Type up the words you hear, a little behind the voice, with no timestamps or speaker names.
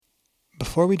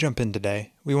Before we jump in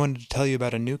today, we wanted to tell you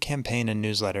about a new campaign and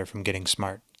newsletter from Getting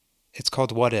Smart. It's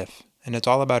called What If, and it's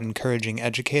all about encouraging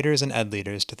educators and ed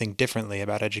leaders to think differently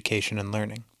about education and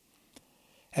learning.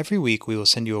 Every week, we will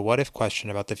send you a what if question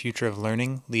about the future of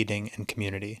learning, leading, and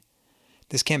community.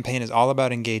 This campaign is all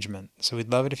about engagement, so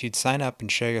we'd love it if you'd sign up and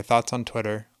share your thoughts on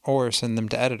Twitter, or send them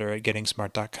to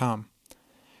editor@gettingsmart.com.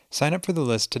 Sign up for the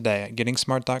list today at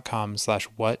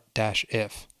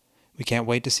gettingsmart.com/what-if. We can't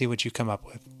wait to see what you come up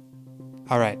with.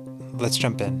 All right, let's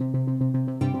jump in.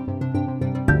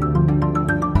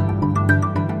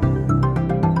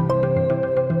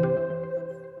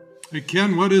 Hey,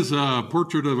 Ken, what is a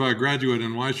portrait of a graduate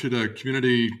and why should a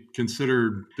community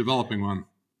consider developing one?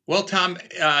 Well, Tom,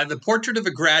 the portrait of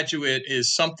a graduate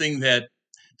is something that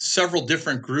several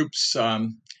different groups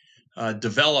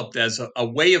developed as a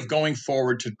way of going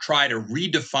forward to try to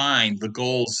redefine the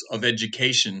goals of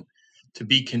education to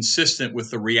be consistent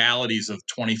with the realities of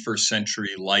 21st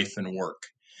century life and work.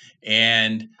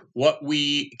 And what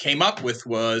we came up with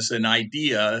was an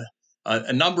idea.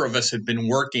 A number of us had been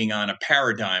working on a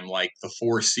paradigm like the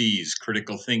 4 C's: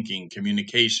 critical thinking,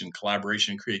 communication,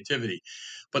 collaboration, creativity.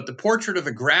 But the portrait of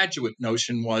a graduate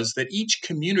notion was that each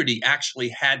community actually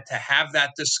had to have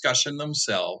that discussion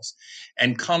themselves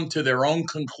and come to their own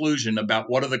conclusion about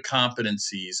what are the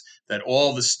competencies that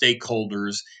all the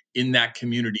stakeholders in that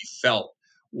community felt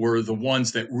were the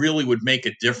ones that really would make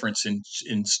a difference in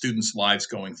students' lives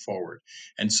going forward.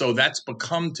 And so that's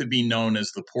become to be known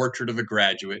as the portrait of a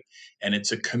graduate. And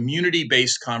it's a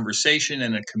community-based conversation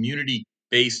and a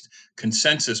community-based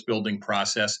consensus building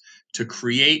process to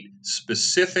create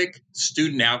specific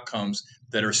student outcomes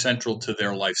that are central to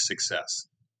their life success.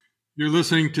 You're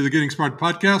listening to the Getting Smart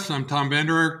podcast. I'm Tom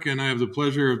Vander Ark, and I have the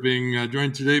pleasure of being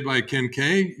joined today by Ken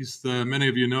Kay. Many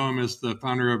of you know him as the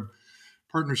founder of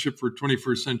Partnership for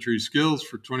 21st Century Skills.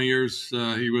 For 20 years,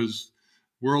 he was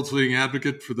world's leading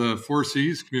advocate for the 4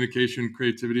 C's: communication,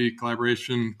 creativity,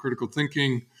 collaboration, critical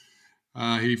thinking.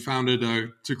 He founded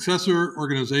a successor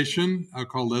organization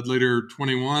called EdLeader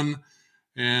 21,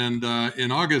 and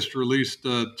in August released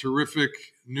a terrific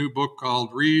new book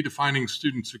called Redefining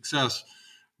Student Success.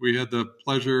 We had the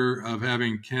pleasure of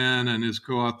having Ken and his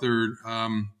co-author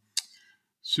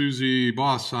Susie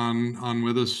Boss on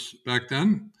with us back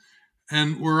then.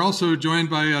 And we're also joined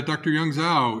by Dr. Young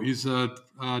Zhao. He's a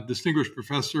distinguished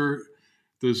professor at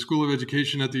the School of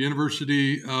Education at the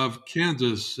University of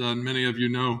Kansas. Many of you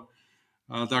know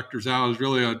Dr. Zhao is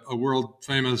really a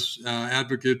world-famous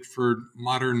advocate for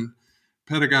modern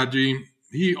pedagogy.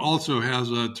 He also has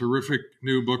a terrific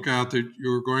new book out that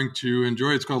you're going to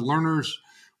enjoy. It's called Learners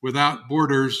Without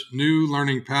Borders: New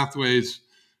Learning Pathways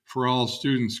for All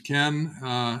Students. Ken,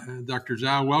 Dr.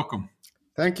 Zhao, welcome.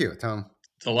 Thank you, Tom.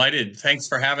 Delighted. Thanks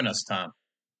for having us, Tom.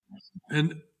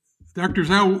 And Dr.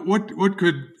 Zhao, what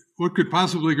could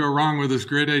possibly go wrong with this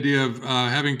great idea of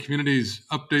having communities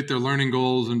update their learning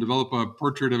goals and develop a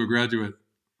portrait of a graduate?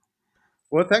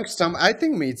 Well, thanks, Tom. I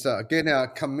think it's getting a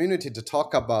community to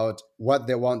talk about what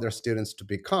they want their students to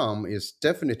become is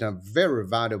definitely a very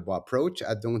valuable approach.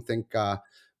 I don't think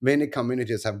many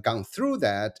communities have gone through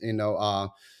that,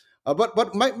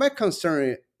 but my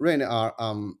concern really are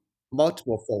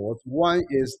multiple folds. One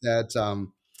is that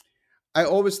I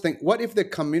always think, what if the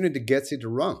community gets it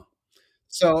wrong?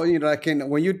 So,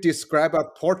 when you describe a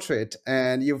portrait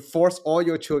and you force all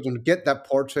your children to get that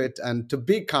portrait and to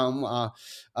become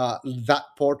that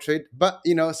portrait, but,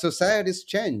 societies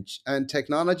change and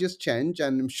technologies change,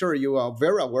 and I'm sure you are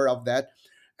very aware of that.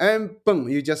 And boom,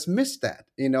 you just miss that,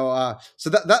 so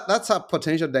that's a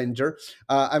potential danger.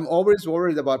 I'm always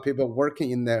worried about people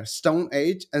working in the Stone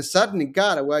Age and suddenly,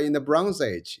 God, we're in the Bronze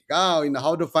Age. Oh,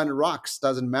 how to find rocks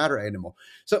doesn't matter anymore.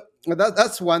 So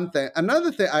that's one thing.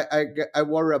 Another thing I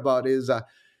worry about is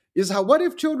how, what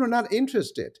if children are not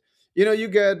interested? You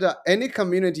get any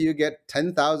community, you get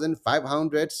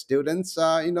 10,500 students.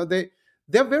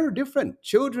 They're very different.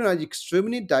 Children are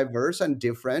extremely diverse and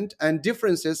different, and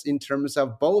differences in terms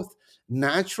of both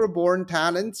natural born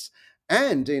talents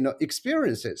and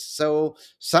experiences. So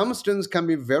some students can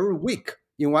be very weak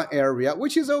in one area,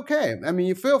 which is okay. I mean,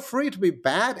 you feel free to be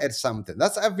bad at something.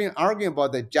 That's I've been arguing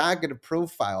about the jagged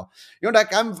profile.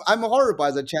 Like I'm horrible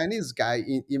as a Chinese guy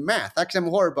in math. Actually, I'm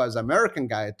horrible as an American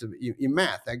guy in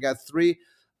math. I got 3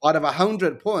 out of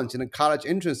 100 points in a college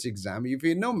entrance exam. If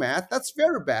you know math, that's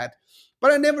very bad.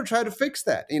 But I never try to fix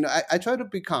that. I try to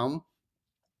become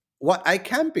what I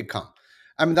can become.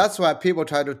 I mean, that's why people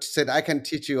try to say, I can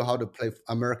teach you how to play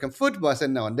American football. I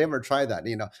said, no, never try that.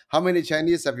 How many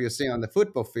Chinese have you seen on the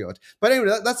football field? But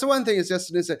anyway, that's the one thing is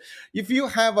just, listen, if you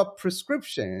have a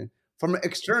prescription from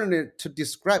externally to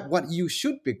describe what you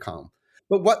should become,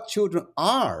 but what children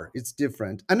are is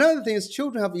different. Another thing is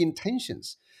children have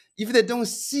intentions. If they don't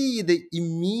see the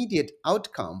immediate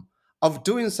outcome of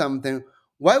doing something,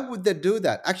 why would they do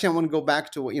that? Actually, I want to go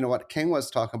back to what Ken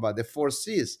was talking about, the four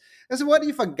C's. I said, what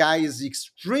if a guy is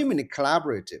extremely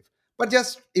collaborative, but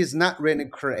just is not really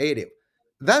creative?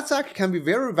 That's actually can be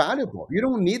very valuable. You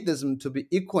don't need them to be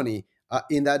equally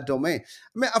in that domain.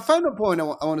 I mean, a final point I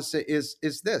want to say is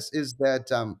this: is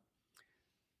that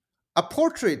a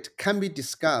portrait can be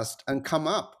discussed and come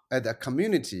up at a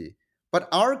community, but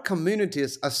our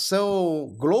communities are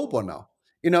so global now.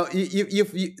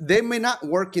 They may not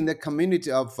work in the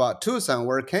community of Tucson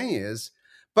where Ken is,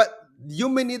 but you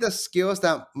may need the skills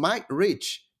that might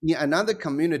reach in another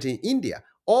community in India.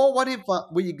 Or what if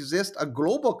we exist a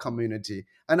global community,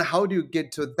 and how do you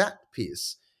get to that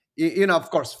piece? Of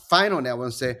course, finally, I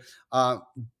want to say, uh,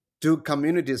 do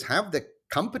communities have the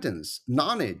competence,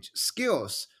 knowledge,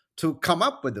 skills to come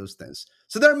up with those things?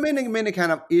 So there are many, many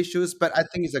kind of issues, but I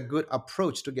think it's a good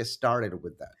approach to get started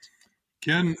with that.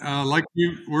 Ken, like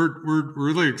you, we're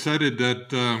really excited that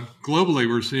globally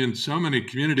we're seeing so many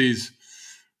communities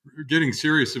getting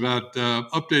serious about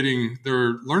updating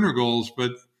their learner goals.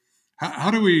 But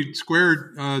how do we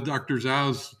square Dr.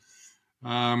 Zhao's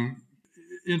um,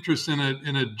 interest in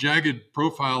a jagged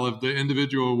profile of the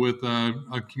individual with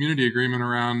a community agreement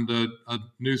around a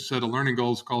new set of learning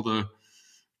goals called a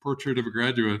portrait of a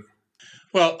graduate?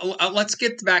 Well, let's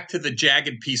get back to the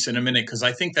jagged piece in a minute because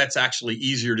I think that's actually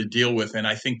easier to deal with. And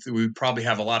I think that we probably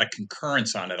have a lot of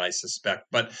concurrence on it, I suspect.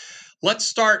 But let's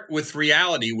start with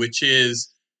reality, which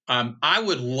is I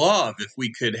would love if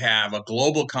we could have a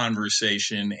global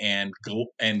conversation and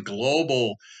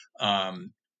global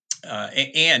um,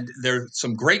 and there are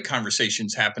some great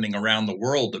conversations happening around the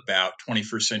world about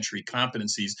 21st century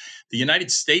competencies. The United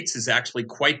States is actually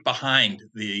quite behind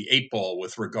the eight ball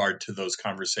with regard to those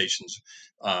conversations,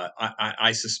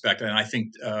 I suspect. And I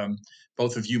think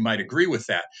both of you might agree with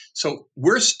that. So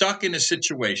we're stuck in a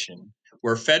situation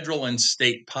where federal and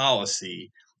state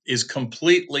policy is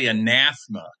completely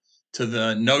anathema to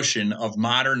the notion of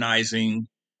modernizing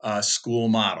school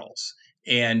models.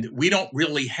 And we don't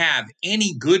really have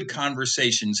any good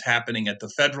conversations happening at the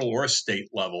federal or state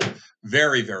level.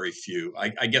 Very, very few.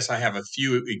 I guess I have a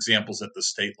few examples at the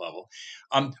state level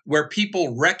where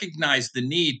people recognize the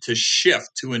need to shift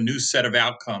to a new set of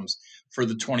outcomes for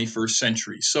the 21st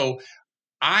century. So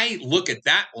I look at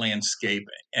that landscape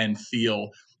and feel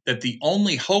that the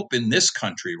only hope in this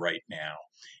country right now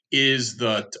is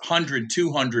the 100,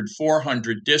 200,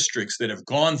 400 districts that have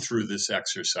gone through this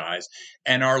exercise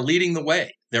and are leading the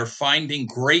way. They're finding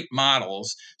great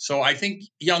models. So I think,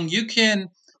 Young,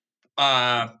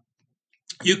 uh,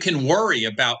 you can worry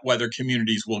about whether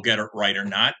communities will get it right or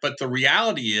not, but the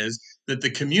reality is that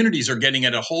the communities are getting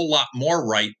it a whole lot more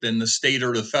right than the state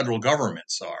or the federal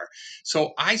governments are.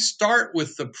 So I start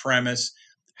with the premise,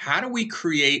 how do we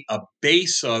create a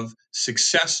base of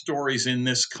success stories in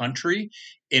this country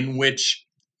in which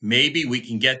maybe we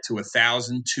can get to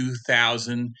 1,000,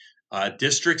 2,000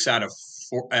 districts out of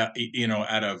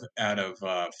out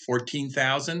of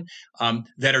 14,000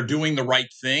 that are doing the right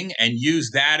thing, and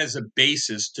use that as a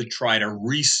basis to try to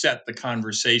reset the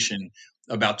conversation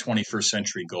about 21st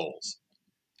century goals.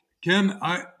 Ken,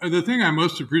 the thing I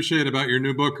most appreciate about your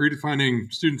new book,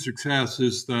 Redefining Student Success,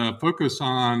 is the focus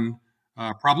on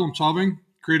problem solving,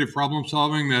 creative problem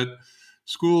solving. That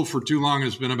school for too long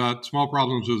has been about small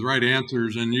problems with right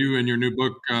answers, and you in your new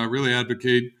book really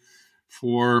advocate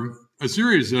for a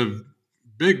series of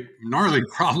big, gnarly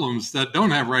problems that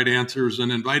don't have right answers,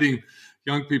 and inviting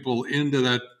young people into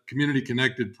that community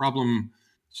connected problem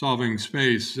solving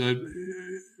space.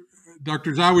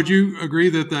 Dr. Zhao, would you agree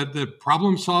that the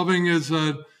problem solving is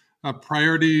a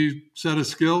priority set of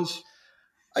skills?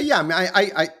 Yeah, I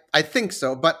mean, I think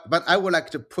so, but I would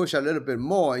like to push a little bit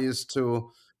more.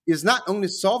 Is not only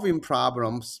solving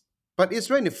problems, but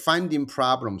it's really finding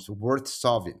problems worth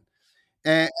solving.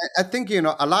 And I think,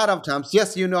 a lot of times,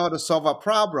 yes, you know how to solve a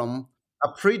problem, a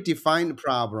predefined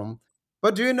problem,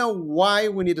 but do you know why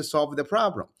we need to solve the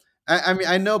problem? I mean,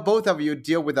 I know both of you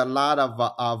deal with a lot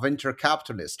of venture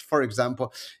capitalists. For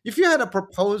example, if you had a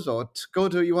proposal to go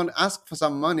to, you want to ask for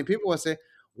some money, people will say,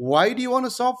 why do you want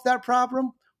to solve that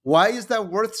problem? Why is that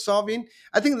worth solving?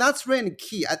 I think that's really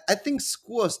key. I think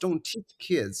schools don't teach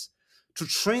kids to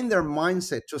train their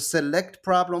mindset to select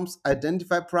problems,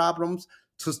 identify problems,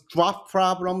 to drop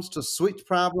problems, to switch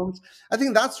problems. I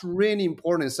think that's really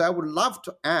important. So I would love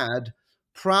to add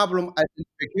problem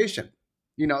identification,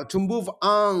 to move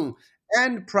on,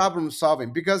 and problem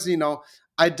solving, because,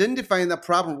 identifying the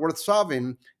problem worth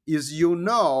solving is,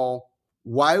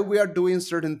 why we are doing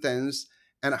certain things,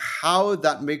 and how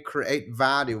that may create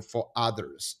value for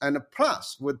others. And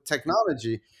plus, with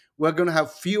technology, we're going to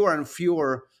have fewer and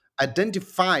fewer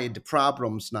identified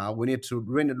problems now. We need to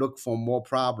really look for more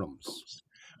problems.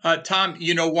 Tom,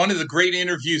 one of the great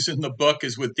interviews in the book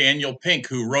is with Daniel Pink,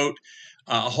 who wrote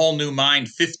A Whole New Mind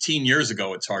 15 years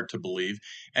ago. It's hard to believe.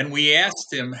 And we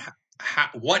asked him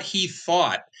what he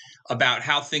thought about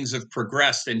how things have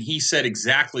progressed. And he said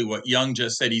exactly what Young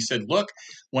just said. He said, look,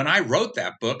 when I wrote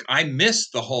that book, I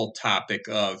missed the whole topic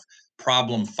of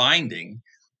problem finding.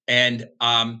 And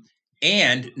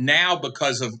now,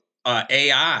 because of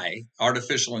AI,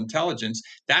 artificial intelligence,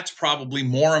 that's probably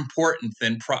more important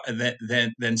than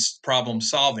problem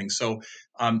solving. So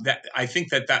that I think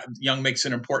that Young makes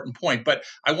an important point. But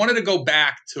I wanted to go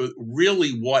back to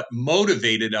really what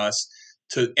motivated us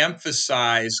to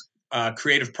emphasize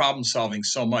creative problem solving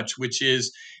so much, which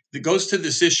is that goes to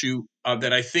this issue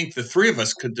that I think the three of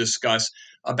us could discuss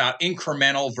about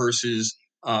incremental versus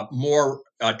more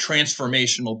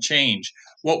transformational change.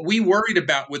 What we worried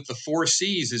about with the 4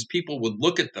 Cs is people would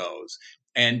look at those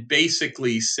and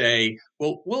basically say,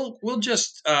 well, we'll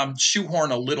just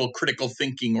shoehorn a little critical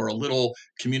thinking or a little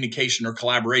communication or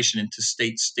collaboration into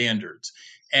state standards.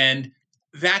 And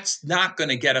that's not going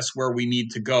to get us where we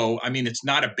need to go. I mean, it's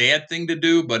not a bad thing to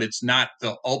do, but it's not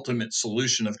the ultimate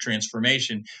solution of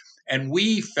transformation. And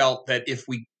we felt that if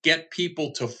we get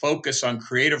people to focus on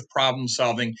creative problem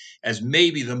solving as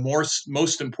maybe the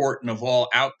most important of all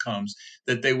outcomes,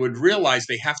 that they would realize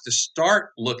they have to start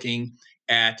looking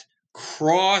at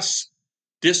cross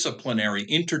disciplinary,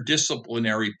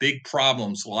 interdisciplinary big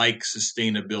problems like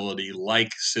sustainability,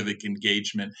 like civic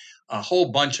engagement, a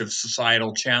whole bunch of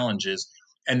societal challenges,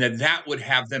 and that would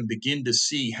have them begin to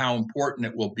see how important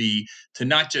it will be to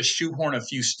not just shoehorn a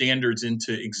few standards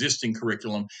into existing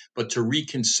curriculum, but to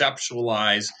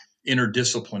reconceptualize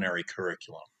interdisciplinary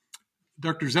curriculum.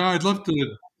 Dr. Zhao, I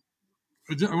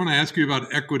want to ask you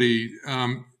about equity.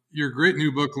 Your great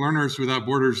new book, Learners Without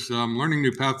Borders, Learning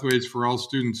New Pathways for All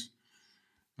Students,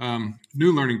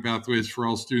 New Learning Pathways for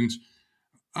All Students.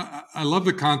 I love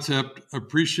the concept,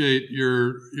 appreciate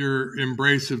your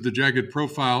embrace of the jagged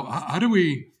profile. How do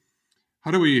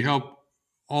we help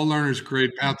all learners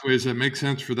create pathways that make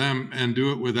sense for them and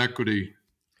do it with equity?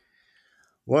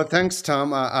 Well, thanks,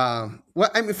 Tom.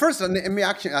 Well, I mean, first, let me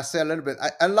actually say a little bit.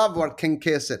 I love what King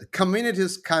K said.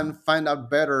 Communities can find out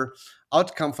better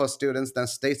outcome for students than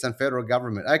states and federal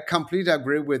government. I completely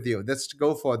agree with you. Let's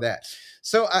go for that.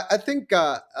 So I think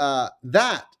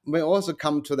that may also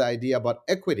come to the idea about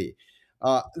equity.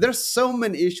 There's so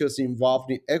many issues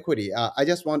involved in equity. I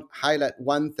just want to highlight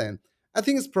one thing. I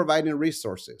think it's providing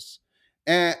resources.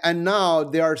 And now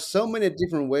there are so many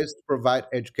different ways to provide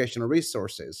educational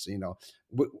resources.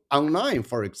 Online,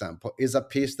 for example, is a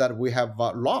piece that we have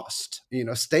lost.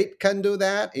 State can do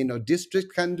that.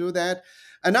 District can do that.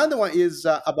 Another one is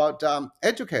about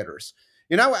educators.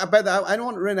 But I don't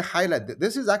want to really highlight that.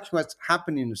 This is actually what's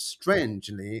happening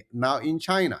strangely now in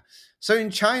China. So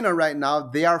in China right now,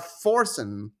 they are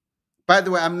forcing. By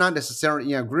the way, I'm not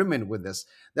necessarily in agreement with this.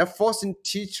 They're forcing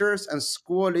teachers and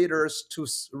school leaders to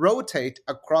rotate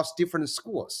across different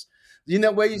schools in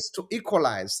a ways to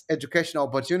equalize educational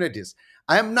opportunities.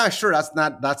 I am not sure that's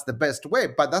the best way,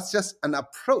 but that's just an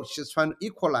approach, just trying to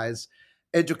equalize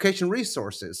education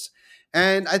resources.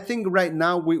 And I think right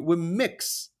now we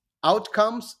mix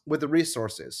outcomes with the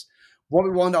resources. What we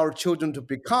want our children to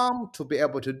become, to be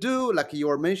able to do, like you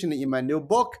were mentioning in my new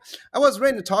book. I was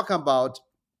really talking about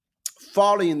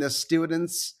following the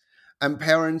students and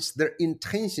parents, their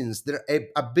intentions, their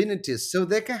abilities, so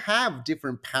they can have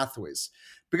different pathways.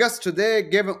 Because today,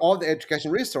 given all the education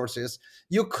resources,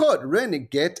 you could really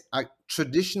get a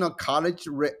traditional college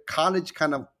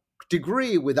kind of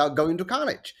degree without going to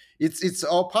college. It's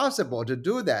all possible to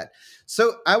do that.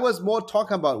 So I was more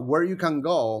talking about where you can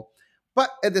go,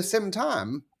 but at the same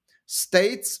time,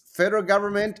 states, federal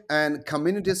government, and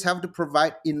communities have to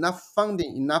provide enough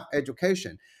funding, enough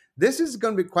education. This is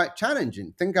going to be quite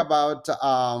challenging. Think about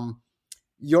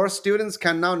your students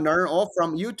can now learn all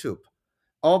from YouTube.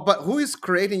 Oh, but who is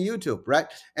creating YouTube, right?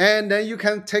 And then you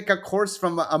can take a course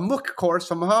from a MOOC course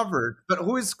from Harvard, but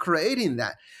who is creating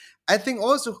that? I think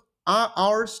also are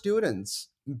our students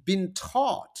being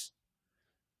taught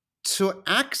to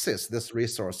access these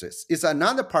resources is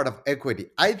another part of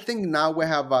equity. I think now we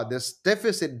have this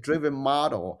deficit driven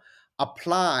model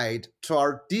applied to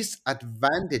our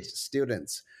disadvantaged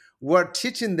students. We're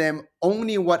teaching them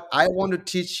only what I want to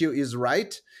teach you is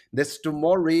right. Let's do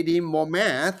more reading, more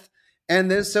math. And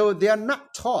then so they are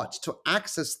not taught to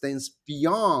access things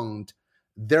beyond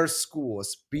their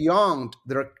schools, beyond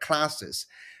their classes.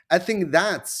 I think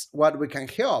that's what we can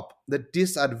help the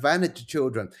disadvantaged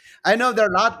children. I know there are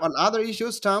a lot of other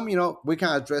issues, Tom. We can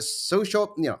address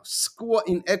social, school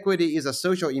inequity is a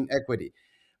social inequity,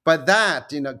 but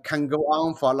that can go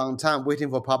on for a long time waiting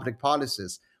for public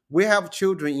policies. We have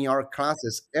children in our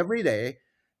classes every day.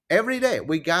 Every day,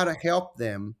 we gotta help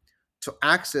them to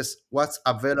access what's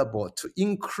available to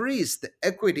increase the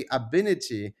equity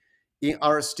ability in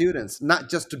our students, not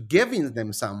just to giving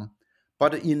them some,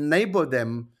 but enable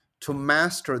them to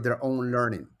master their own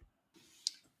learning.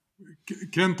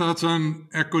 Ken, thoughts on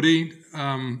equity,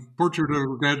 portrait of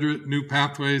a graduate, new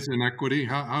pathways, and equity?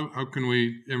 How can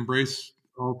we embrace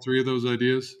all three of those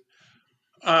ideas?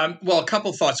 Well, a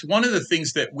couple thoughts. One of the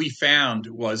things that we found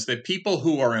was that people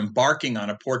who are embarking on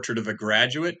a portrait of a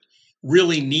graduate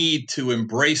really need to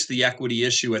embrace the equity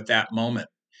issue at that moment.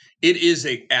 It is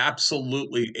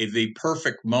the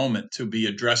perfect moment to be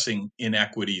addressing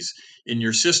inequities in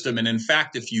your system. And in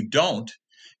fact, if you don't,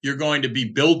 you're going to be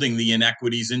building the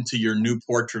inequities into your new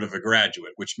portrait of a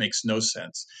graduate, which makes no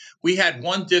sense. We had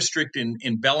one district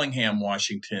in Bellingham,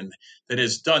 Washington, that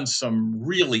has done some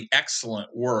really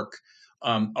excellent work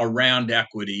around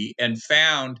equity and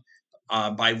found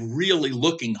by really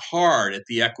looking hard at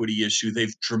the equity issue,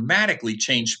 they've dramatically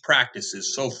changed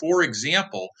practices. So, for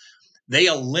example, they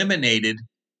eliminated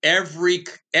every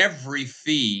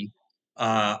fee,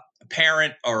 uh,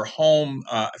 parent or home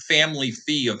family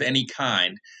fee of any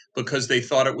kind, because they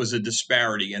thought it was a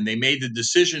disparity, and they made the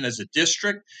decision as a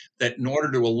district that in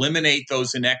order to eliminate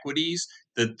those inequities,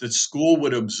 that the school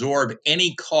would absorb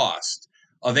any cost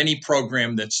of any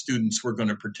program that students were going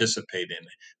to participate in,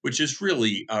 which is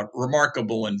really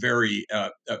remarkable and very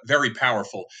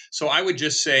powerful. So I would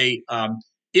just say,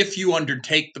 if you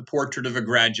undertake the portrait of a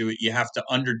graduate, you have to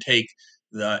undertake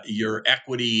your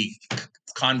equity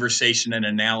conversation and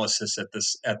analysis at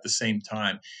the same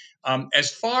time.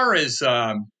 As far as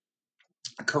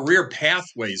career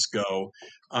pathways go,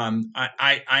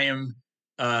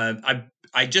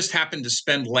 I just happened to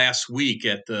spend last week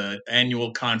at the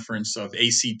annual conference of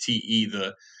ACTE,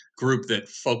 the group that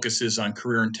focuses on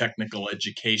career and technical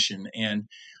education, and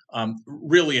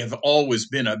really have always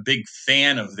been a big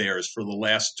fan of theirs for the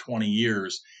last 20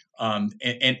 years,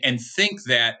 and think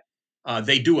that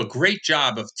they do a great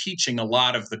job of teaching a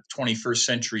lot of the 21st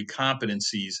century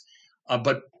competencies,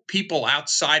 but people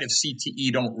outside of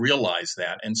CTE don't realize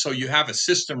that. And so you have a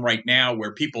system right now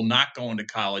where people not going to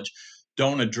college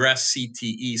don't address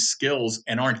CTE skills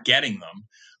and aren't getting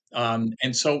them.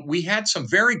 And so we had some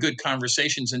very good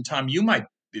conversations. And Tom, you might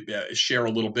share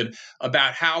a little bit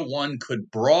about how one could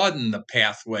broaden the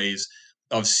pathways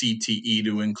of CTE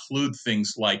to include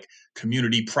things like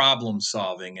community problem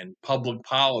solving and public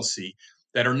policy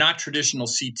that are not traditional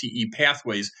CTE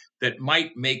pathways, that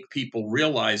might make people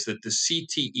realize that the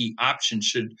CTE option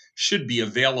should be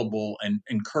available and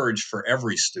encouraged for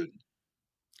every student.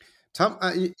 Tom,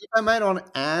 if I might want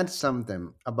to add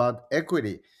something about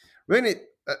equity, really,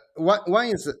 one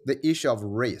is the issue of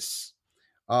race.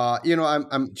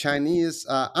 I'm Chinese.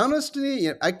 Honestly,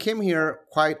 I came here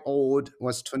quite old,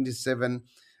 was 27.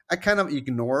 I kind of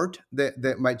ignored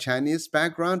my Chinese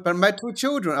background, but my two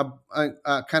children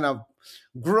kind of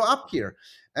grew up here.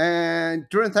 And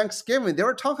during Thanksgiving, they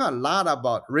were talking a lot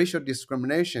about racial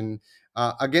discrimination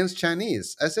against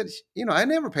Chinese. I said, I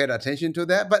never paid attention to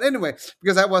that. But anyway,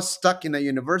 because I was stuck in a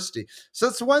university. So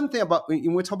it's one thing about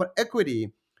when we talk about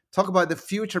equity, talk about the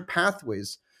future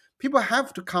pathways. People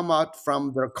have to come out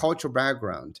from their cultural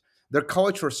background, their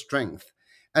cultural strength.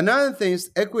 Another thing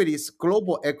is equity is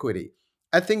global equity.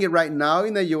 I think right now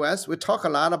in the US, we talk a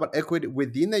lot about equity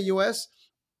within the US.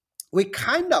 We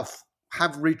kind of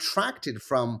have retracted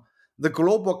from the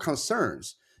global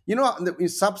concerns. In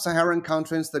sub-Saharan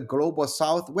countries, the global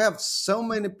south, we have so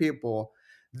many people.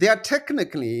 They are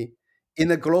technically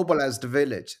in a globalized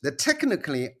village. They're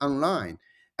technically online.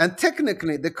 And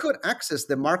technically, they could access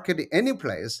the market any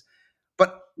place.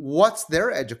 But what's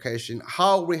their education?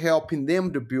 How are we helping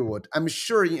them to build? I'm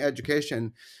sure in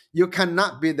education, you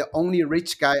cannot be the only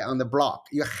rich guy on the block.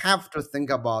 You have to think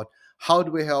about how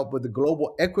do we help with the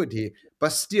global equity,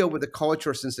 but still with the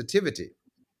cultural sensitivity.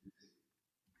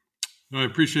 I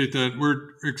appreciate that. We're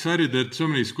excited that so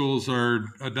many schools are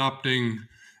adopting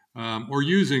or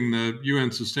using the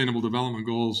UN Sustainable Development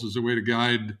Goals as a way to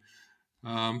guide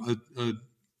and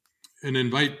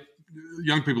invite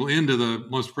young people into the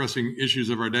most pressing issues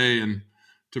of our day and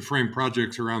to frame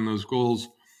projects around those goals.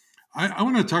 I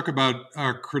want to talk about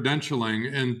credentialing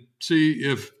and see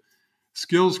if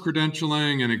skills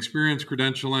credentialing and experience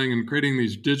credentialing and creating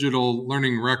these digital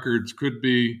learning records could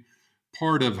be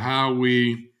part of how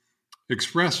we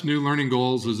express new learning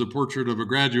goals as a portrait of a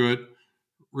graduate,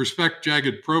 respect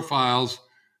jagged profiles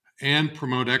and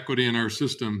promote equity in our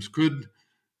systems. Could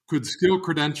skill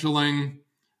credentialing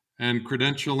and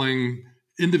credentialing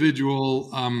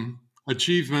individual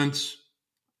achievements,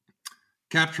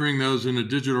 capturing those in a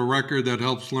digital record that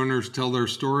helps learners tell their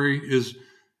story,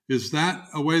 is that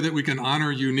a way that we can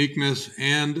honor uniqueness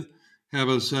and have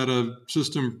a set of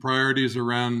system priorities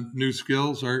around new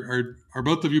skills? Are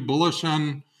both of you bullish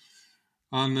on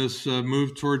this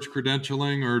move towards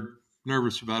credentialing, or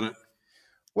nervous about it?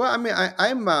 Well, I mean,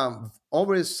 I'm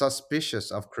always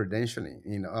suspicious of credentialing.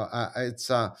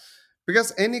 It's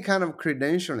because any kind of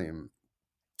credentialing,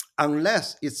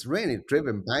 unless it's really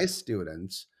driven by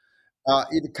students,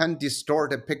 it can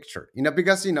distort the picture.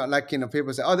 Because like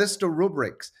people say, oh, this is the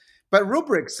rubrics, but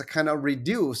rubrics kind of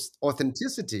reduce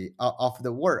authenticity of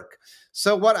the work.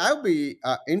 So what I'll be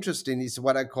interested in is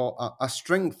what I call a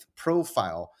strength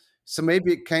profile. So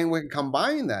maybe can we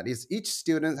combine that? Is each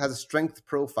student has a strength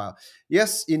profile?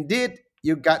 Yes, indeed.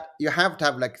 You have to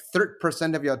have like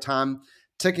 30% of your time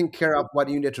taking care of what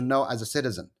you need to know as a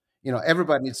citizen.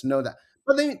 Everybody needs to know that.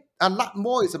 But then a lot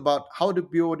more is about how to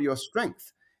build your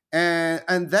strength,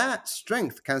 and that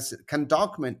strength can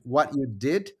document what you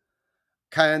did,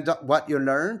 what you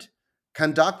learned,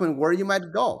 can document where you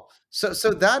might go.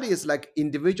 So that is like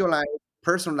individualized,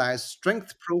 personalized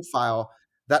strength profile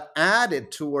that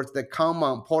added towards the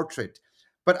common portrait.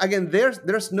 But again,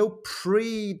 there's no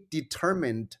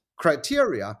predetermined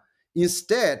criteria.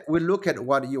 Instead, we look at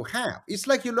what you have. It's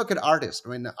like you look at artists.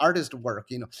 When artist work,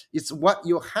 it's what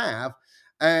you have,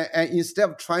 and instead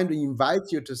of trying to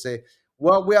invite you to say,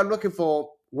 well, we are looking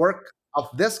for work of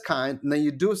this kind, and then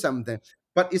you do something,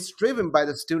 but it's driven by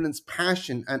the student's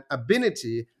passion and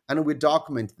ability, and we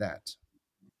document that.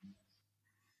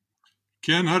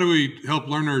 Ken, how do we help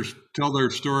learners tell their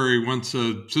story once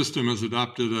a system has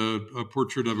adopted a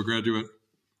portrait of a graduate?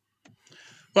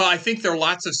 Well, I think there are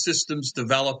lots of systems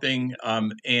developing,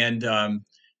 and there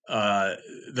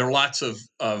are lots of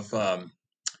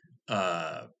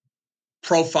uh,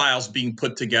 profiles being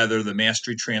put together, the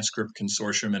Mastery Transcript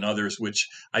Consortium and others, which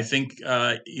I think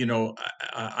I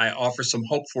offer some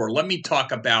hope for. Let me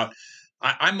talk about.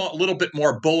 I'm a little bit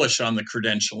more bullish on the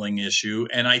credentialing issue,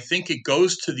 and I think it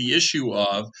goes to the issue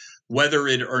of whether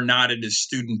it or not it is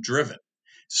student driven.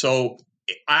 So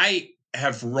I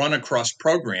have run across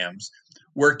programs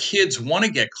where kids want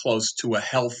to get close to a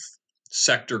health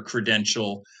sector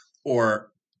credential,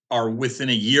 or are within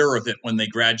a year of it when they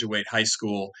graduate high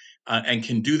school, and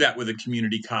can do that with a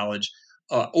community college,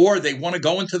 or they want to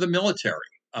go into the military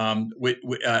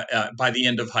by the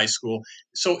end of high school.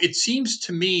 So it seems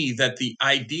to me that the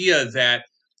idea that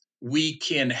we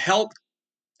can help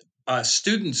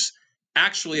students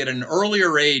actually at an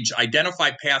earlier age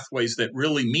identify pathways that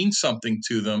really mean something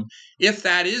to them, if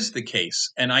that is the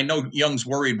case. And I know Young's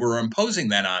worried we're imposing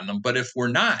that on them, but if we're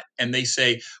not, and they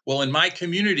say, well, in my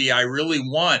community, I really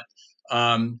want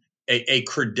a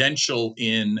credential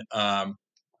in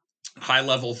high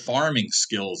level farming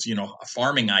skills,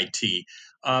 farming IT.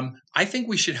 I think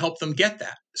we should help them get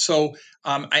that. So,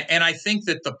 I think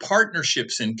that the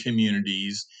partnerships in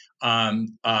communities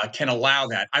can allow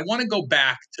that. I want to go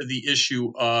back to the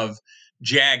issue of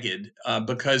jagged,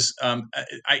 because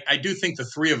I do think the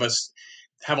three of us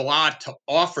have a lot to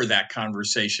offer that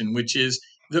conversation, which is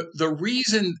the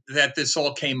reason that this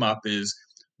all came up is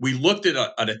we looked at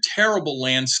a terrible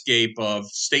landscape of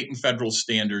state and federal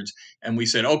standards, and we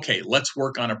said, okay, let's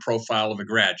work on a profile of a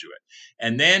graduate.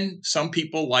 And then some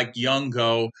people like Young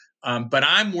go, but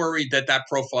I'm worried that that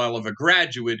profile of a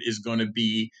graduate is going to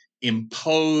be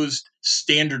imposed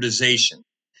standardization.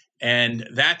 And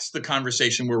that's the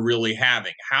conversation we're really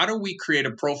having. How do we create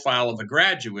a profile of a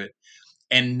graduate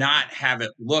and not have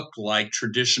it look like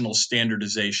traditional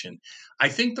standardization? I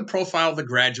think the profile of the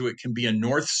graduate can be a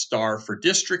North Star for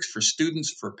districts, for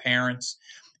students, for parents,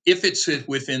 if it's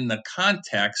within the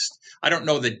context. I don't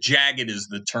know that jagged is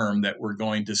the term that we're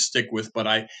going to stick with, but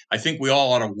I think we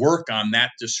all ought to work on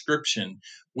that description,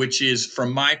 which is,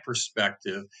 from my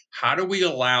perspective, how do we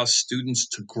allow students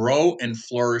to grow and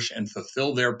flourish and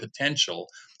fulfill their potential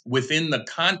within the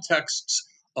contexts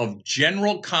of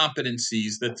general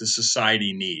competencies that the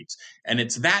society needs. And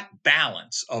it's that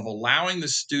balance of allowing the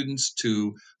students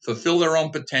to fulfill their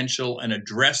own potential and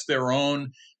address their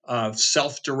own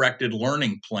self-directed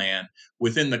learning plan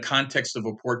within the context of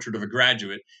a portrait of a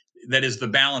graduate that is the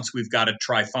balance we've got to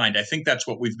try find. I think that's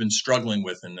what we've been struggling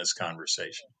with in this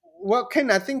conversation. Well,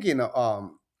 Ken, I think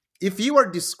if you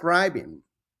are describing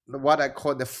what I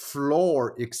call the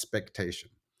floor expectation,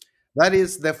 that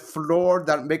is the floor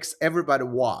that makes everybody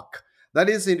walk. That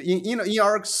is, in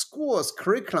our school's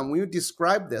curriculum, when you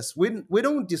describe this, we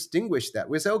don't distinguish that.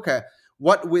 We say, okay,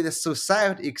 what will the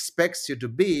society expects you to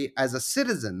be as a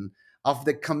citizen of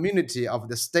the community, of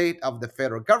the state, of the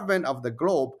federal government, of the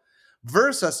globe,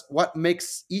 versus what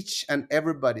makes each and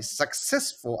everybody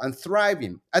successful and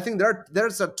thriving. I think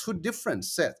there's a two different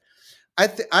sets.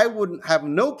 I would have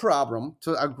no problem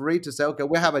to agree to say, okay,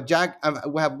 we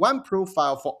have one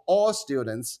profile for all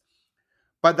students,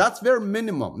 but that's very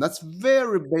minimum. That's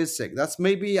very basic. That's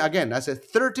maybe, again, I said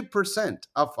 30%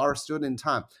 of our student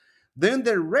time. Then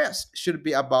the rest should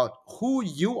be about who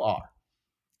you are,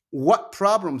 what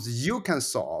problems you can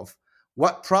solve,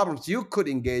 what problems you could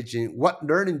engage in, what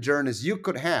learning journeys you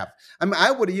could have. I mean, I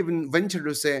would even venture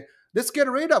to say, let's get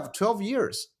rid of 12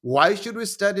 years. Why should we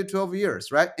study 12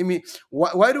 years, right? I mean,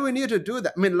 why do we need to do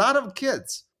that? I mean, a lot of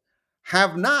kids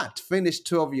have not finished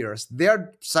 12 years.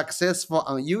 They're successful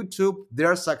on YouTube,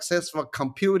 they're successful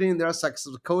computing, they're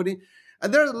successful coding.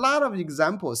 And there's a lot of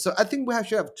examples. So I think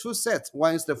should have two sets.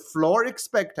 One is the floor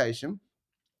expectation,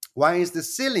 one is the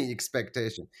ceiling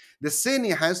expectation. The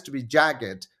ceiling has to be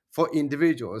jagged for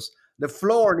individuals. The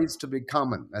floor needs to be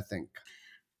common, I think.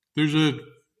 There's a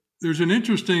there's an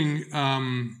interesting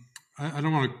I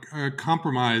don't want to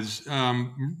compromise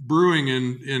brewing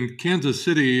in Kansas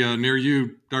City near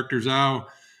you, Dr. Zhao,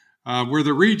 where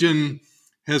the region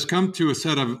has come to a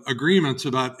set of agreements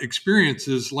about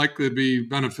experiences likely to be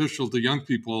beneficial to young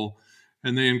people,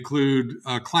 and they include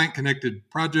client-connected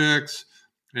projects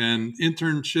and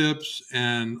internships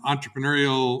and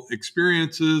entrepreneurial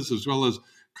experiences, as well as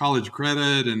college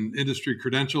credit and industry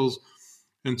credentials.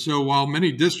 And so while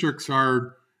many districts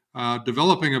are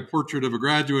developing a portrait of a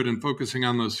graduate and focusing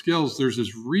on those skills, there's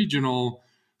this regional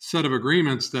set of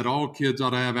agreements that all kids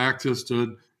ought to have access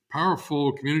to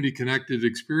powerful community connected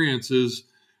experiences.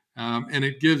 And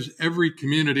it gives every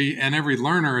community and every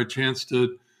learner a chance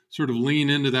to sort of lean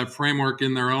into that framework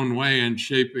in their own way and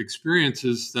shape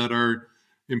experiences that are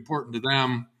important to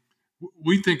them.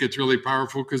 We think it's really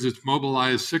powerful because it's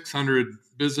mobilized 600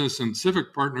 business and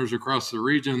civic partners across the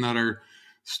region that are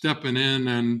stepping in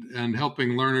and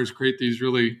helping learners create these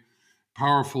really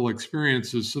powerful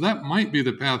experiences. So that might be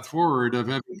the path forward of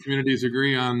having communities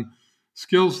agree on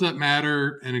skills that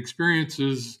matter and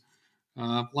experiences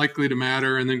likely to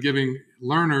matter, and then giving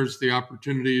learners the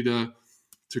opportunity to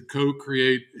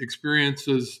co-create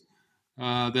experiences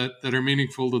that are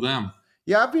meaningful to them.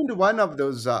 Yeah, I've been to one of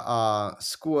those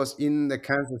schools in the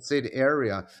Kansas City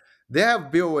area. They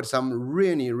have built some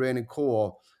really, really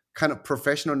cool kind of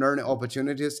professional learning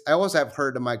opportunities. I also have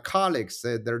heard my colleagues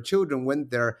say their children went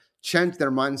there, changed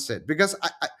their mindset because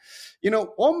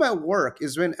all my work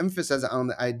is really emphasized on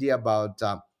the idea about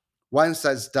one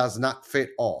size does not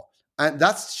fit all, and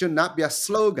that should not be a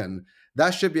slogan.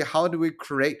 That should be how do we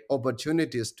create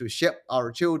opportunities to shape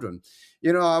our children.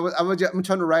 I'm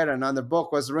trying to write another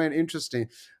book. Was really interesting.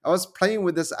 I was playing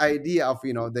with this idea of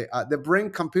the brain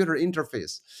computer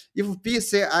interface. If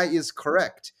BCI is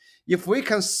correct, if we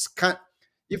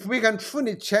if we can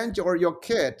truly change your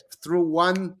kid through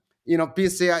one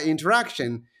BCI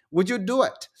interaction, would you do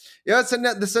it? Yeah, it's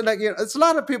a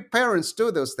lot of people, parents do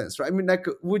those things, right? I mean, like,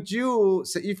 would you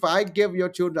say if I give your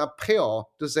children a pill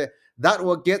to say that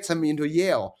will get them into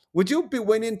Yale, would you be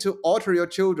willing to alter your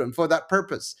children for that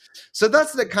purpose? So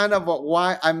that's the kind of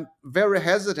why I'm very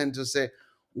hesitant to say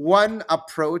one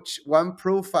approach, one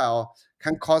profile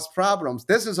can cause problems.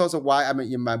 This is also why I'm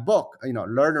in my book,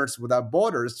 Learners Without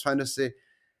Borders, trying to say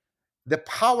the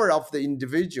power of the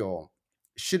individual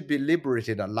should be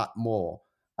liberated a lot more,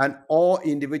 and all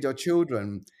individual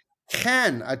children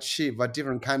can achieve a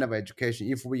different kind of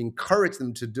education if we encourage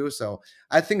them to do so.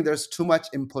 I think there's too much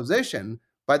imposition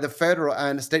by the federal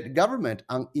and state government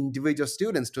on individual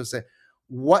students to say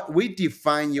what we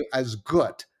define you as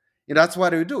good. That's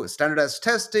what we do. Standardized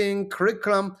testing,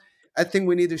 curriculum. I think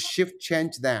we need to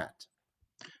change that.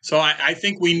 So I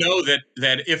think we know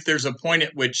that if there's a point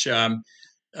at which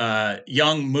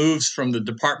Young moves from the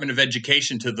Department of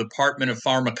Education to the Department of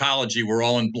Pharmacology, we're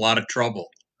all in a lot of trouble.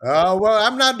 Well,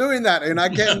 I'm not doing that, and I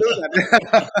can't do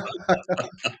that.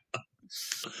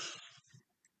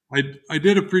 I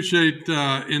did appreciate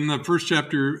in the first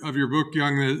chapter of your book,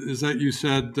 Young, is that you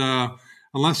said,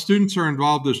 unless students are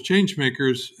involved as change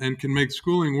makers and can make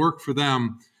schooling work for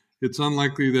them, it's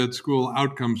unlikely that school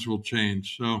outcomes will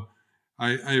change. So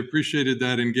I appreciated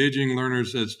that, engaging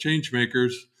learners as change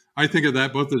makers. I think of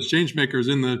that both as change makers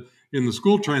in the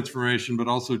school transformation, but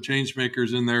also change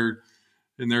makers in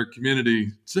their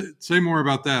community. Say more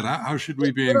about that. How should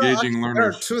we be engaging learners? There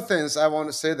are two things I want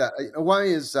to say that. One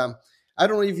is I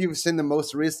don't know if you've seen the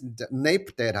most recent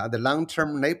NAEP data, the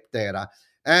long-term NAEP data.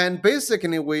 And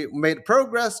basically, we made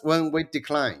progress when we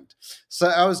declined. So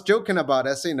I was joking about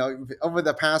this, over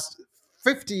the past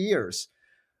 50 years,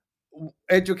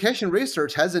 education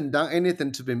research hasn't done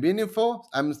anything to be meaningful.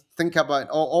 I'm thinking about,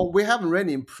 or we haven't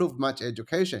really improved much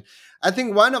education. I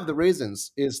think one of the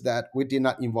reasons is that we did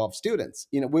not involve students.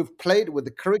 We've played with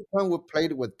the curriculum, we've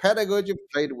played with pedagogy,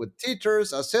 we've played with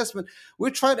teachers, assessment.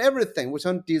 We tried everything. We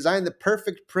tried to design the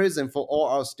perfect prison for all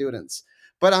our students.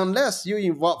 But unless you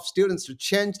involve students to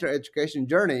change their education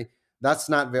journey, that's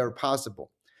not very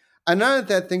possible. Another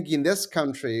thing I think in this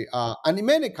country, and in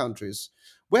many countries,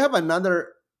 we have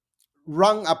another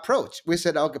wrong approach. We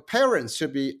said, okay, parents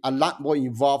should be a lot more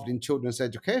involved in children's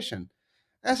education.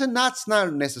 I said, that's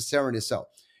not necessarily so.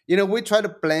 We try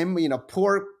to blame,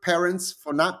 poor parents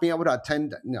for not being able to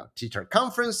attend, teacher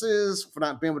conferences, for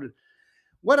not being able to.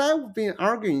 What I've been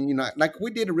arguing, like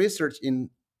we did research in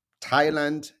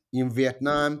Thailand, in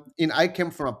Vietnam, I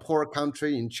came from a poor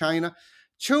country in China.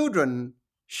 Children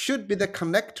should be the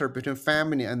connector between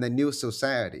family and the new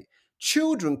society.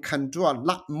 Children can do a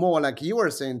lot more, like you were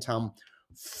saying, Tom,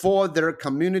 for their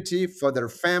community, for their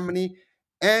family,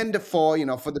 and for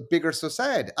the bigger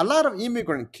society. A lot of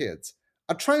immigrant kids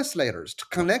are translators to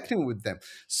connecting with them.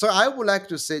 So I would like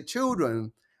to say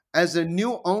children as the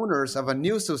new owners of a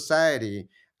new society,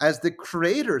 as the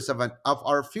creators of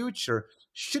our future,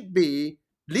 should be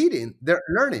leading their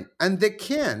learning. And they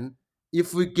can,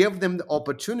 if we give them the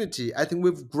opportunity. I think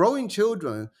with growing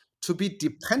children, to be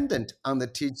dependent on the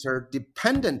teacher,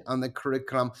 dependent on the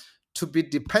curriculum, to be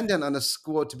dependent on the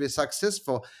school to be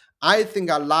successful. I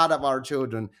think a lot of our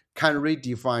children can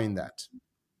redefine that.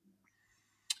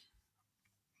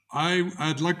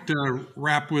 I'd like to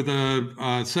wrap with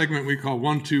a segment we call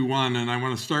 1-2-1, and I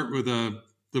want to start with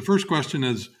the first question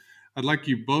is I'd like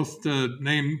you both to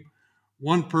name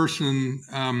one person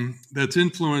that's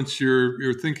influenced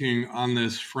your thinking on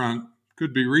this front.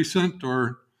 Could be recent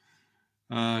or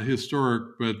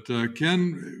historic, but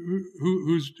Ken,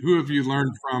 who have you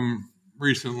learned from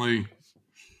recently?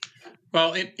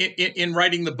 Well, in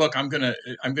writing the book, I'm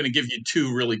gonna give you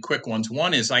two really quick ones.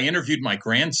 One is I interviewed my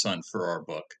grandson for our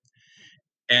book,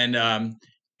 and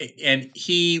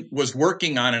he was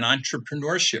working on an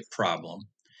entrepreneurship problem,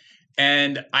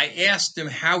 and I asked him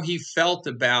how he felt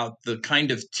about the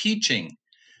kind of teaching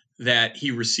that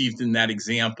he received in that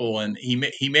example, and he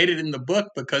made it in the book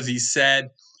because he said,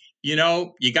 you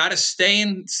got to stay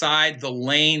inside the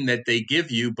lane that they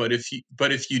give you, but if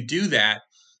you do that,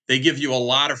 they give you a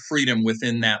lot of freedom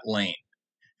within that lane.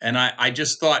 And I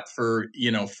just thought for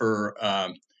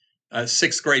a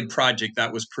sixth grade project,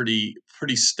 that was pretty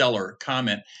stellar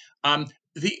comment.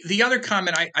 The other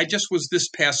comment, I just was this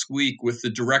past week with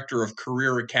the director of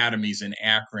career academies in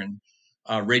Akron,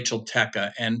 Rachel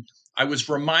Tecca, and I was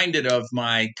reminded of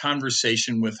my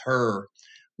conversation with her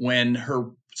when her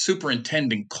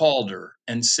superintendent called her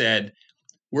and said,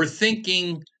 "We're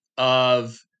thinking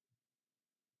of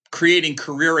creating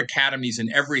career academies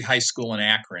in every high school in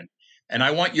Akron, and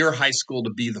I want your high school to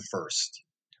be the first."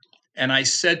 And I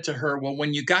said to her, "Well,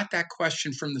 when you got that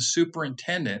question from the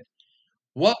superintendent,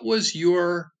 what was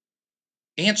your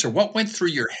answer? What went through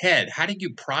your head? How did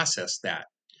you process that?"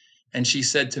 And she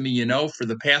said to me, "For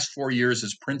the past 4 years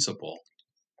as principal,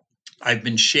 I've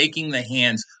been shaking the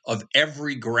hands of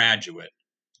every graduate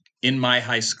in my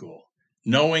high school,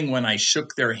 knowing when I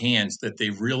shook their hands that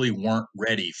they really weren't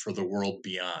ready for the world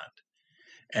beyond."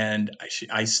 And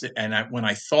when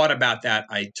I thought about that,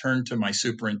 I turned to my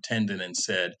superintendent and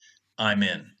said, "I'm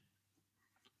in."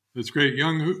 That's great.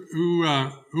 Young,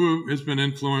 who has been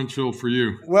influential for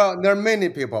you? Well, there are many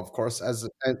people, of course.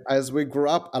 As we grew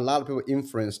up, a lot of people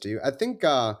influenced you. I think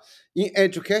in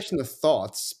educational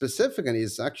thoughts, specifically,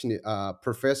 is actually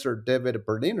Professor David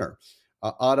Berliner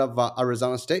out of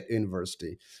Arizona State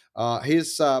University.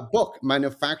 His book,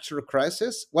 Manufacturer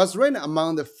Crisis, was really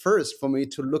among the first for me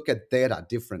to look at data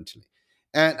differently.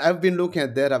 And I've been looking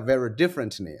at data very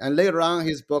differently. And later on,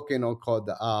 his book, called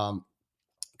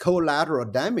Collateral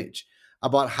Damage,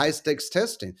 about high stakes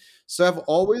testing. So I've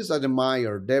always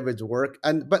admired David's work,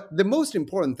 but the most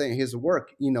important thing, his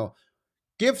work,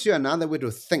 gives you another way to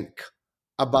think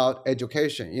about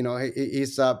education.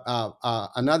 He's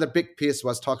another big piece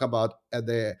was talk about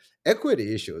the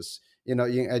equity issues. In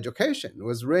education, it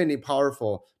was really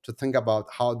powerful to think about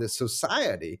how the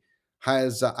society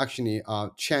has actually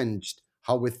changed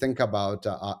how we think about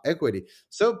equity.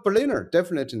 So Berliner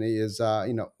definitely is,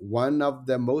 one of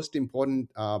the most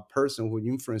important person who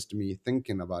influenced me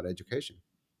thinking about education.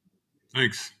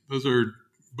 Thanks. Those are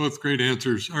both great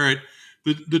answers. All right.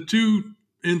 The two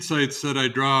insights that I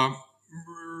draw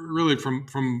really from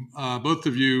both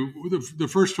of you. The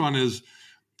first one is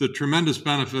the tremendous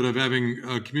benefit of having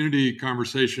a community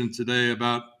conversation today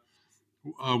about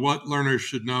what learners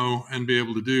should know and be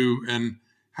able to do, and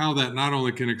how that not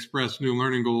only can express new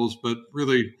learning goals, but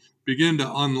really begin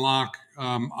to unlock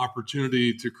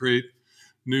opportunity to create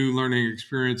new learning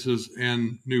experiences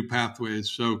and new pathways.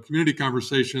 So community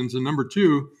conversations. And number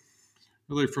two,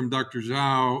 really from Dr.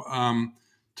 Zhao,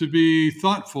 to be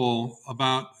thoughtful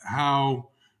about how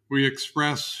we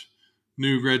express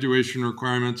new graduation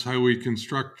requirements, how we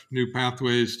construct new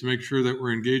pathways to make sure that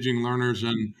we're engaging learners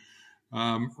and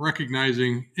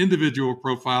recognizing individual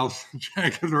profiles,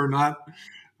 jagged or not,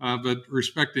 but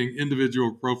respecting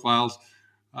individual profiles.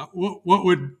 What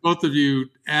would both of you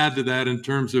add to that in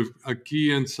terms of a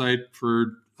key insight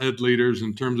for ed leaders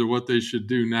in terms of what they should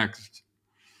do next?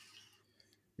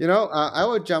 I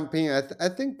would jump in. I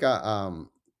think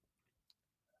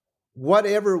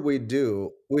whatever we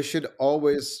do, we should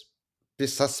always be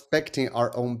suspecting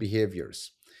our own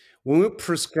behaviors. When we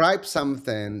prescribe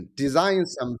something, design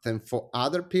something for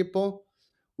other people,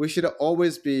 we should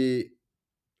always be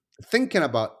thinking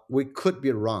about we could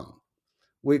be wrong.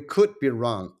 We could be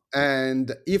wrong.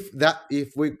 And if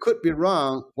we could be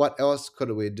wrong, what else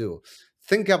could we do?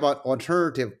 Think about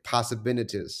alternative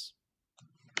possibilities.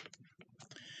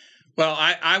 Well,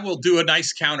 I will do a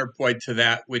nice counterpoint to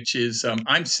that, which is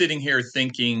I'm sitting here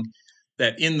thinking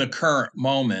that in the current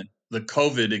moment, the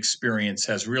COVID experience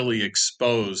has really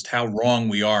exposed how wrong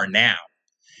we are now.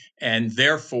 And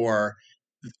therefore,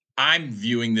 I'm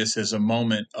viewing this as a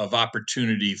moment of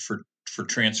opportunity for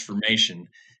transformation.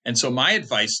 And so my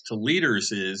advice to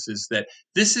leaders is that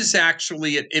this is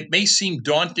actually, it may seem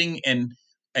daunting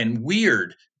and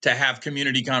weird to have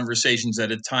community conversations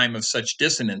at a time of such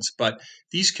dissonance, but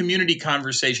these community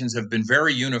conversations have been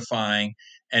very unifying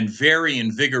and very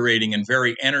invigorating and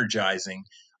very energizing.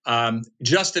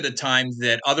 Just at a time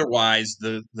that otherwise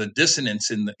the dissonance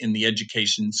in the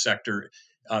education sector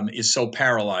is so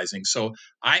paralyzing. So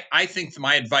I think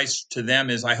my advice to them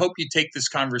is I hope you take this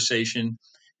conversation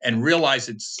and realize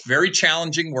it's very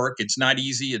challenging work. It's not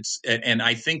easy. And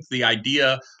I think the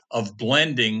idea of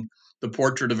blending the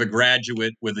portrait of a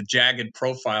graduate with a jagged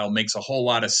profile makes a whole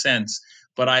lot of sense.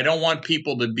 But I don't want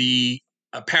people to be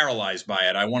paralyzed by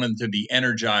it. I want them to be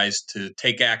energized to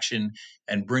take action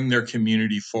and bring their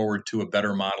community forward to a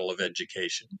better model of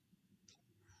education.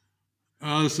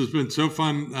 This has been so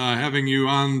fun having you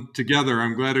on together.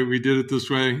 I'm glad that we did it this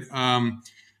way.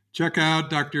 Check out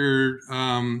Dr.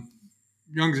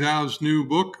 Young Zhao's new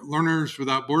book, Learners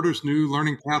Without Borders, New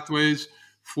Learning Pathways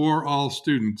for All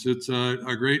Students. It's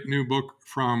a great new book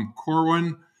from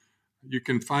Corwin. You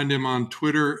can find him on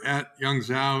Twitter at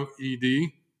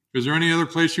YoungZhaoED. Is there any other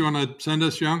place you want to send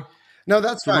us, Young? No,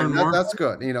 that's fine. That's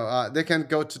good. They can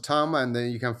go to Tom, and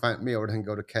then you can find me, or they can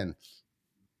go to Ken.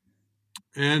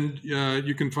 And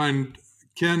you can find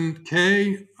Ken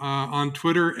K on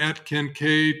Twitter at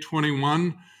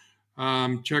KenK21.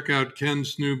 Check out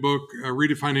Ken's new book,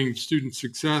 Redefining Student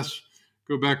Success.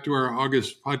 Go back to our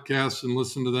August podcast and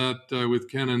listen to that with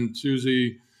Ken and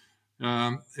Susie.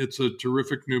 It's a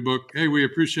terrific new book. Hey, we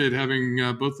appreciate having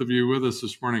both of you with us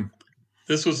this morning.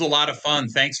 This was a lot of fun.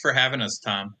 Thanks for having us,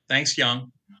 Tom. Thanks,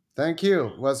 Young. Thank you.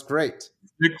 It was great.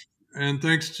 And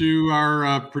thanks to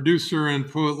our producer and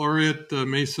poet laureate,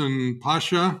 Mason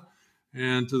Pasha,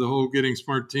 and to the whole Getting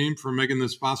Smart team for making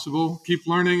this possible. Keep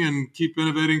learning and keep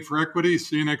innovating for equity.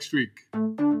 See you next week.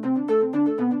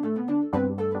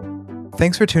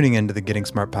 Thanks for tuning in to the Getting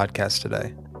Smart podcast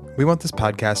today. We want this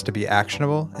podcast to be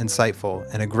actionable, insightful,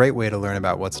 and a great way to learn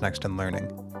about what's next in learning.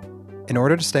 In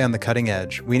order to stay on the cutting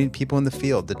edge, we need people in the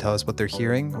field to tell us what they're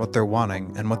hearing, what they're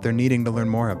wanting, and what they're needing to learn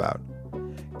more about.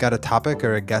 Got a topic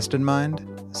or a guest in mind?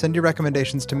 Send your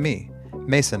recommendations to me,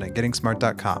 Mason at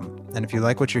gettingsmart.com. And if you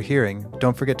like what you're hearing,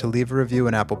 don't forget to leave a review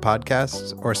in Apple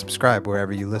Podcasts or subscribe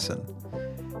wherever you listen.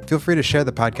 Feel free to share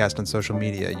the podcast on social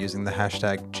media using the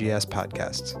hashtag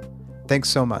GSPodcasts. Thanks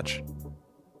so much.